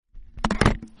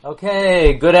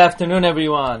Okay, good afternoon,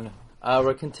 everyone.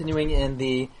 We're continuing in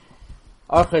the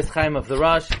Orchos Chaim of the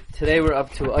Rosh. Today we're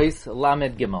up to Ois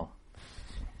Lamed Gimel.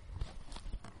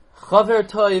 Chaver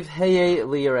Toiv Heye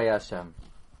Liyirei Hashem.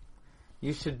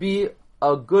 You should be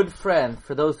a good friend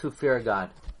for those who fear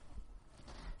God.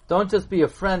 Don't just be a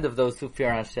friend of those who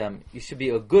fear Hashem. You should be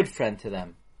a good friend to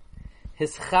them.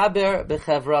 Hischaber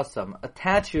bechavrasam.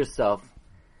 Attach yourself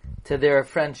to their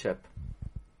friendship.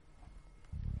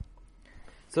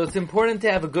 So it's important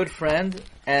to have a good friend,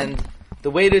 and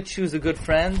the way to choose a good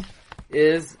friend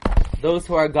is those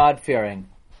who are God-fearing.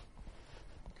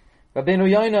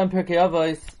 Rabbeinu Yoina in Pirkei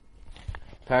Avos,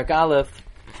 Parak Aleph,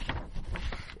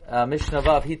 Mishnah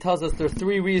Vav, he tells us there are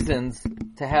three reasons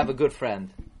to have a good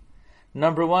friend.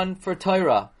 Number one, for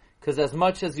Torah, because as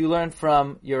much as you learn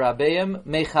from your Rabbeim,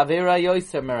 mechavera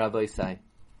yoser meraboisai.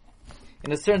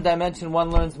 In a certain dimension, one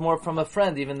learns more from a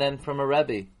friend even than from a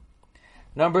Rebbe.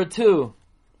 Number two,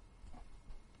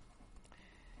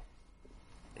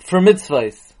 for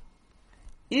mitzvahs.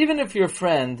 Even if your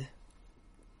friend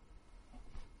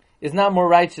is not more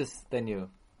righteous than you,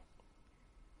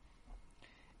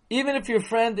 even if your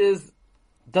friend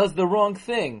does the wrong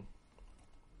thing,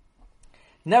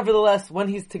 nevertheless, when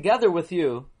he's together with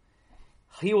you,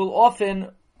 he will often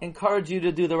encourage you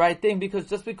to do the right thing, because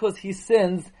just because he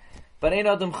sins, but ein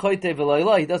adam chote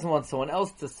v'lo, he doesn't want someone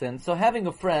else to sin. So having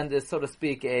a friend is, so to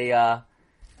speak,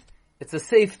 it's a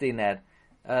safety net.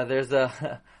 There's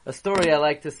a story I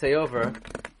like to say over.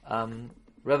 Rav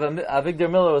Avigdor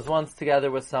Miller was once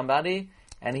together with somebody,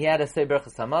 and he had to say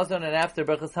Berchas Hamazon, and after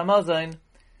Berchas Hamazon,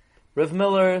 Rav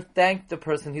Miller thanked the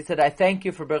person. He said, "I thank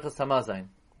you for Berchas Hamazon."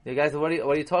 You guys, what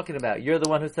are you talking about? You're the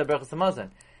one who said Berchas Hamazon.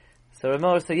 So Rav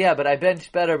Miller said, "Yeah, but I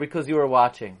benched better because you were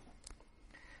watching."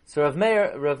 So Rav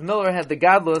Miller had the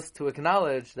gadlus to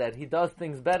acknowledge that he does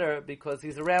things better because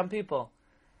he's around people.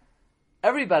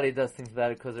 Everybody does things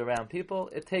better because they're around people.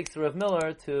 It takes Rav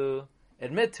Miller to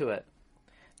admit to it.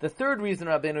 The third reason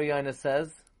Rabbeinu Yoina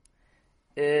says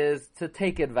is to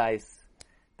take advice.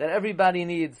 That everybody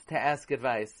needs to ask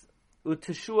advice.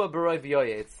 Uteshua b'rov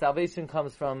yoyet. Salvation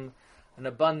comes from an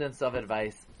abundance of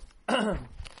advice.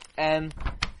 And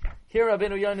here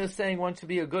Rabbeinu Yoina is saying one should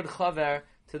be a good chaver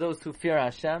to those who fear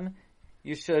Hashem.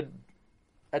 You should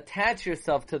attach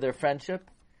yourself to their friendship.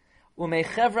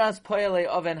 Umechevras poyele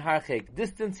oven harchik.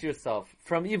 Distance yourself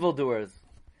from evildoers.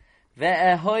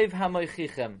 Ve'ehoiv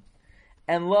hamoichichem.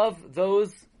 And love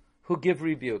those who give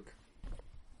rebuke.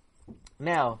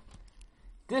 Now,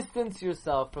 distance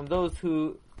yourself from those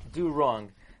who do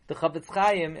wrong. The Chafetz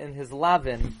Chaim in his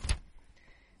Lavin,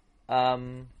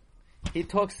 he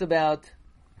talks about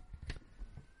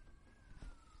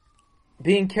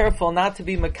being careful not to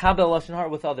be makabel lashon hara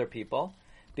with other people,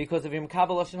 because if you're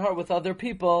makabel lashon hara with other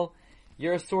people,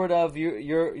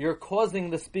 you're causing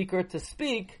the speaker to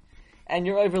speak, and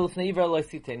you're over l'fnei iver lo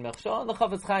sitein mechshol. And the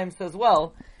Chafetz Chaim says,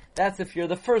 well, that's if you're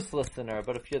the first listener,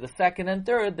 but if you're the second and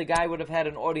third, the guy would have had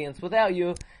an audience without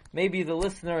you. Maybe the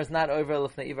listener is not over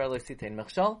l'fnei iver lo sitein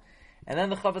mechshol. And then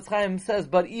the Chafetz Chaim says,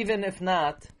 but even if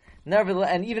not,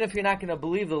 nevertheless, and even if you're not going to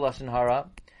believe the lashon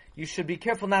hara, you should be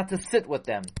careful not to sit with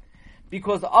them.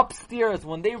 Because upstairs,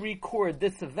 when they record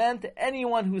this event,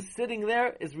 anyone who's sitting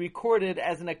there is recorded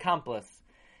as an accomplice.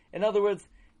 In other words,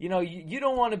 you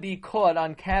don't want to be caught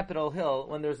on Capitol Hill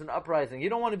when there's an uprising. You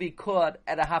don't want to be caught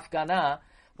at a hafgana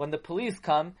when the police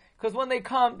come, because when they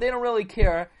come, they don't really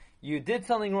care. You did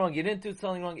something wrong, you didn't do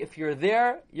something wrong. If you're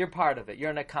there, you're part of it.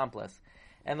 You're an accomplice.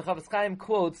 And the Chafetz Chaim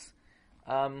quotes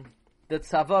the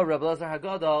Tzava, Reb Elazar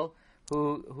Hagadol,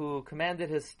 who commanded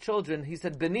his children. He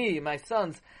said, "Beni, my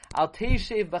sons, al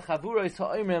teishev b'chavuros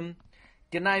ha'omrim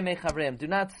genai mechavreim." Do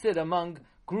not sit among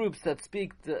groups that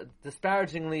speak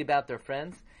disparagingly about their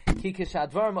friends. Ki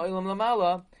kishadvarim oilam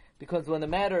lamala, because when the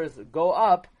matters go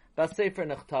up, b'sefer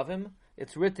nechtavim,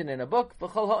 it's written in a book.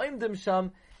 V'chol ha'omdim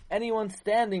sham, anyone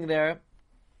standing there,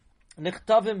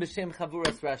 nechtavim b'shem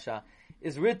chavuras rasha,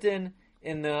 is written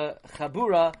in the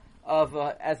chabura of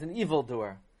as an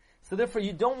evildoer. So therefore,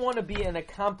 you don't want to be an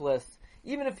accomplice,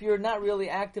 even if you're not really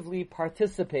actively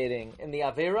participating in the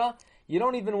Avera. You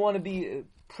don't even want to be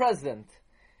present.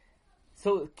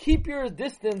 So keep your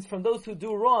distance from those who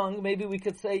do wrong. Maybe we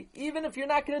could say, even if you're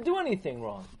not going to do anything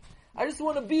wrong. I just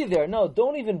want to be there. No,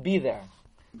 don't even be there.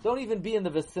 Don't even be in the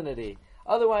vicinity.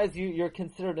 Otherwise, you're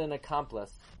considered an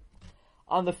accomplice.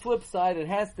 On the flip side, it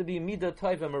has to be midah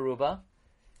toiva meruba.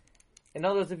 In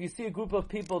other words, if you see a group of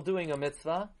people doing a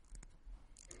mitzvah,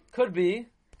 could be,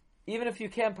 even if you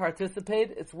can't participate,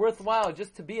 it's worthwhile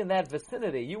just to be in that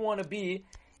vicinity. You want to be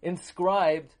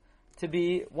inscribed to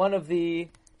be one of the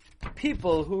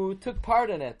people who took part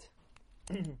in it.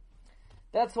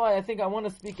 That's why I think I want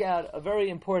to speak out a very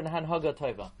important Hanhaga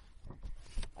Tova.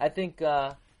 I think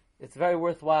it's very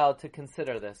worthwhile to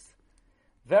consider this.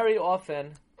 Very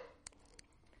often,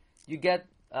 you get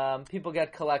people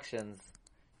get collections,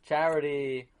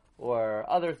 charity or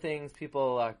other things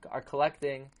people are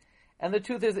collecting, and the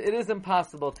truth is, it is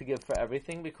impossible to give for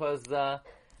everything because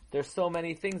there's so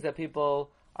many things that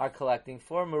people are collecting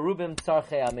for. Merubim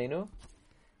tzarchei amenu.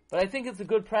 But I think it's a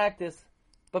good practice,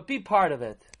 but be part of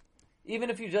it.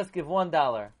 Even if you just give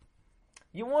 $1.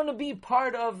 You want to be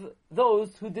part of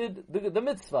those who did the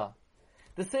mitzvah.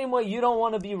 The same way you don't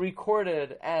want to be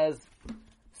recorded as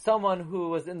someone who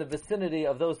was in the vicinity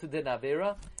of those who did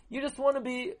Avera. You just want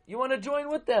to join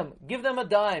with them. Give them a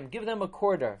dime. Give them a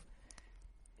quarter.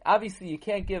 Obviously, you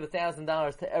can't give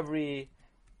 $1,000 to every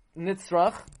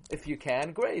nitzrach. If you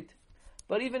can, great.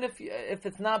 But even if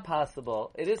it's not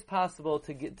possible, it is possible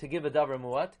to give a davar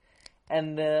muat.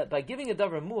 And by giving a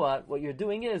davar muat, what you're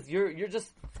doing is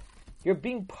you're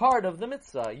being part of the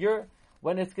mitzvah.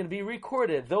 When it's going to be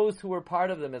recorded, those who were part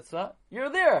of the mitzvah, you're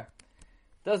there.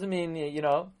 Doesn't mean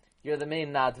you're the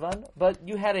main nadvan, but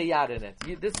you had a yad in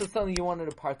it. This is something you wanted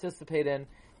to participate in.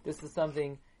 This is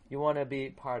something you want to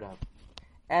be part of.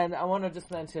 And I want to just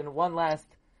mention one last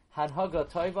Hanhaga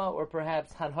Tova, or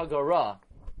perhaps Hanhaga Ra.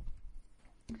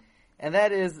 And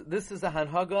that is, this is a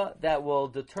Hanhaga that will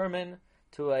determine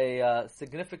to a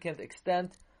significant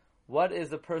extent what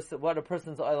a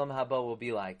person's Olam Haba will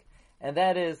be like. And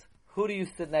that is, who do you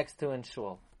sit next to in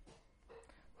shul?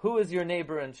 Who is your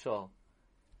neighbor in shul?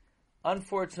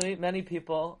 Unfortunately, many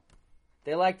people,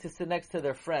 they like to sit next to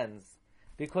their friends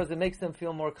because it makes them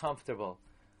feel more comfortable.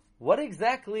 What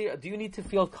exactly do you need to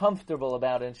feel comfortable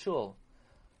about in shul?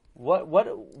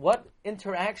 What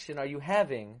interaction are you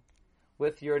having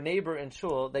with your neighbor in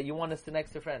shul that you want to sit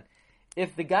next to a friend?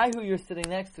 If the guy who you're sitting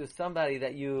next to is somebody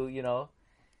that you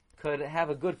could have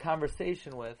a good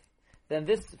conversation with, then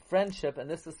this friendship and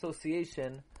this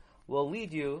association will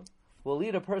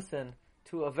lead a person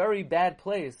to a very bad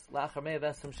place, la'achar mea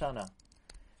v'esrim shana.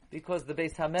 Because the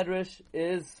Beis HaMedrash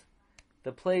is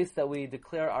the place that we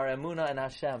declare our emunah in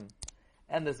Hashem.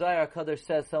 And the Zohar HaKadosh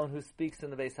says someone who speaks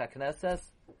in the Beis HaKnesses,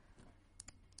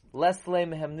 les le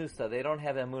mehem nusa, they don't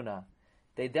have emunah.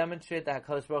 They demonstrate that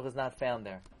HaKadosh Baruch Hu is not found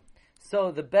there.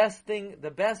 So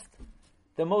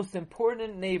the most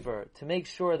important neighbor to make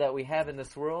sure that we have in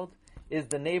this world is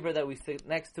the neighbor that we sit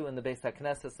next to in the Beis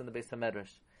HaKnesses and the Beis HaMedrash.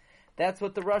 That's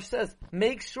what the Rosh says.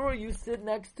 Make sure you sit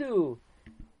next to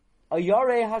a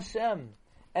Yarei Hashem.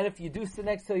 And if you do sit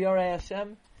next to a Yarei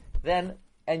Hashem,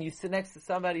 and you sit next to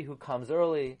somebody who comes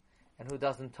early and who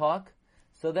doesn't talk,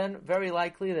 so then very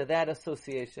likely that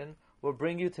association will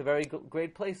bring you to very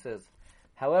great places.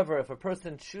 However, if a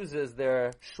person chooses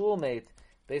their shulmate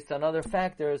based on other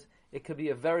factors, it could be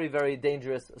a very, very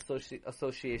dangerous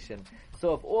association.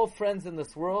 So of all friends in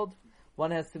this world,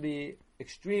 one has to be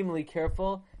extremely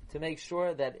careful to make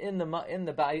sure that in the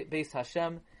Beis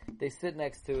Hashem, they sit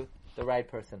next to the right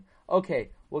person. Okay,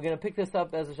 we're going to pick this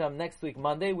up, Be'ez Hashem, next week,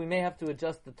 Monday. We may have to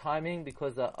adjust the timing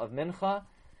because of Mincha.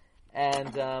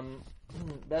 And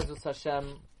Be'ez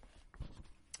Hashem,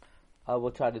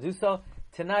 we'll try to do so.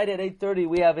 Tonight at 8:30,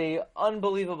 we have a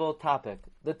unbelievable topic.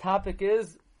 The topic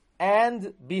is,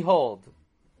 and behold.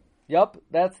 Yup,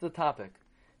 that's the topic.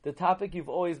 The topic you've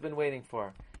always been waiting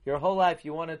for. Your whole life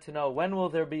you wanted to know, when will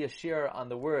there be a shir on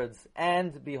the words,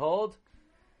 and behold?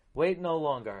 Wait no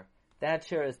longer. That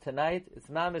shir is tonight. It's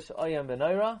Mamish Oyam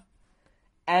Benoira.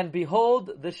 And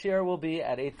behold, the shir will be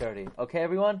at 8:30. Okay,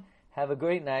 everyone? Have a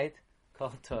great night.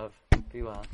 Kol Tov. Be well.